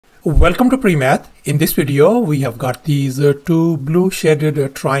Welcome to PreMath. In this video, we have got these two blue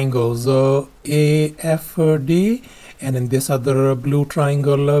shaded triangles AFD, and in this other blue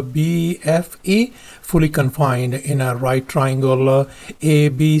triangle BFE, fully confined in a right triangle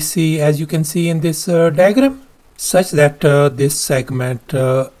ABC, as you can see in this diagram, such that this segment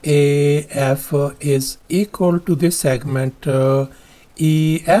AF is equal to this segment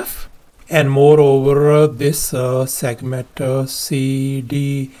EF. And moreover, this segment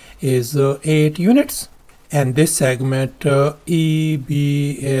CD is 8 units, and this segment EB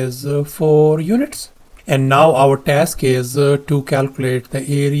is 4 units. And now our task is to calculate the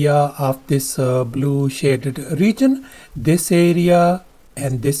area of this blue shaded region, this area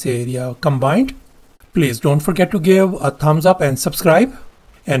and this area combined. Please don't forget to give a thumbs up and subscribe.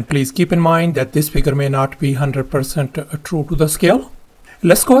 And please keep in mind that this figure may not be 100% true to the scale.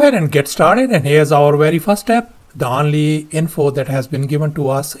 Let's go ahead and get started, and here's our very first step. The only info that has been given to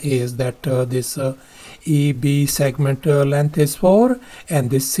us is that this EB segment length is 4 and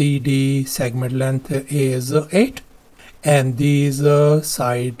this CD segment length is 8, and these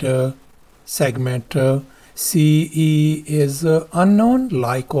side segment CE is unknown.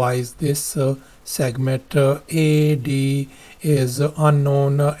 Likewise, this segment AD is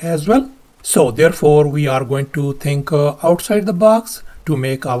unknown as well. So therefore we are going to think outside the box to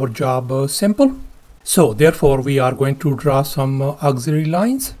make our job simple. So therefore we are going to draw some auxiliary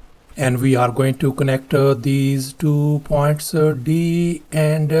lines, and we are going to connect these 2 points D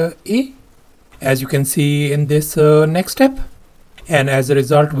and E, as you can see in this next step. And as a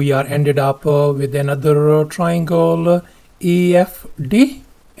result, we are ended up with another triangle EFD.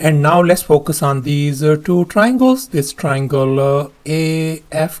 And now let's focus on these two triangles, this triangle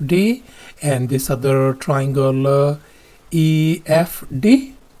AFD and this other triangle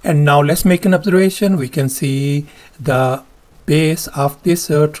EFD. And now let's make an observation. We can see the base of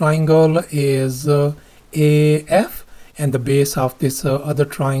this triangle is AF, and the base of this other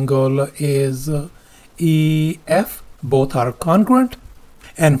triangle is EF. Both are congruent.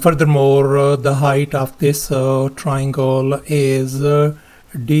 And furthermore, the height of this triangle is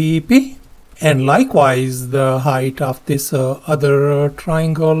DP, and likewise the height of this other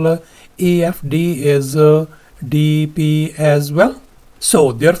triangle EFD is DP as well.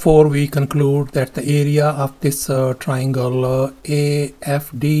 So therefore we conclude that the area of this triangle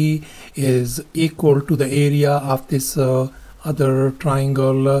AFD is equal to the area of this other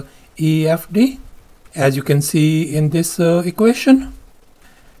triangle EFD, as you can see in this equation.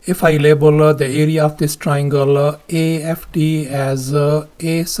 If I label the area of this triangle AFD as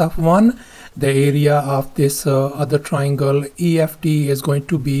A sub 1, the area of this other triangle EFD is going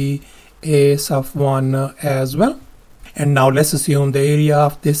to be A sub 1 as well. And now let's assume the area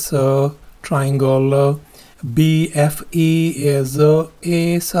of this triangle BFE is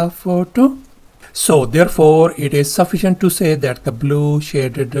A sub 2. So therefore it is sufficient to say that the blue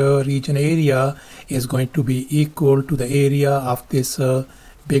shaded region area is going to be equal to the area of this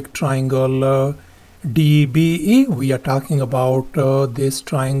big triangle DBE. We are talking about this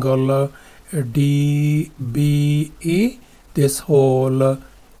triangle DBE, this whole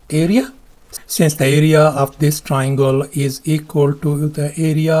area. Since the area of this triangle is equal to the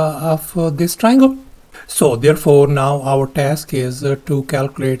area of this triangle, so therefore now our task is to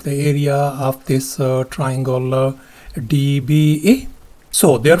calculate the area of this triangle DBE.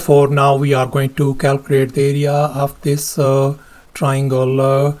 So therefore now we are going to calculate the area of this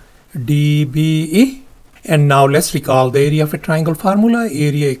triangle DBE. And now let's recall the area of a triangle formula.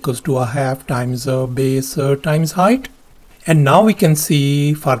 Area equals to a half times base times height. And now we can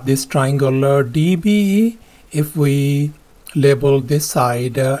see for this triangle DBE, if we label this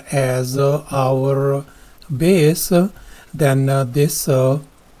side as our base, then this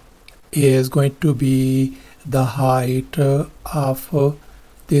is going to be the height of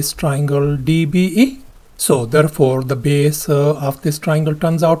this triangle DBE. So therefore the base of this triangle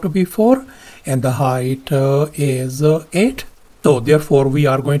turns out to be 4 and the height is 8. So therefore we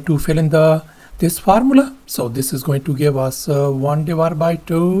are going to fill in this formula. So this is going to give us 1 divided by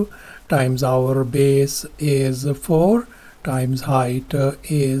 2 times our base is 4 times height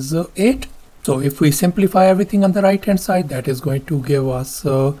is 8. So if we simplify everything on the right hand side, that is going to give us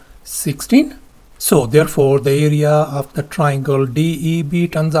 16. So therefore the area of the triangle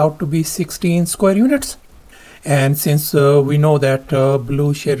DEB turns out to be 16 square units. And since we know that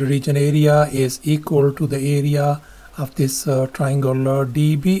blue shaded region area is equal to the area of this triangle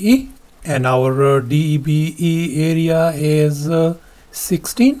DBE, and our DBE area is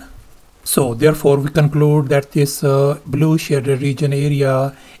 16. So therefore we conclude that this blue shaded region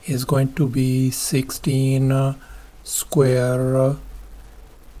area is going to be 16 square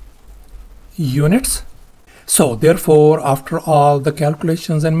units. So therefore, after all the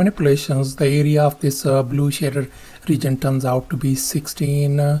calculations and manipulations, the area of this blue shaded region turns out to be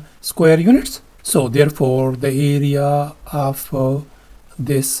 16 square units. So therefore, the area of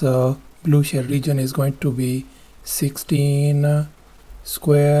this blue shaded region is going to be 16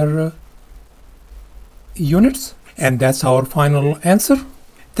 square units. And that's our final answer.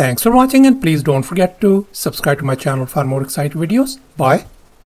 Thanks for watching, and please don't forget to subscribe to my channel for more exciting videos. Bye.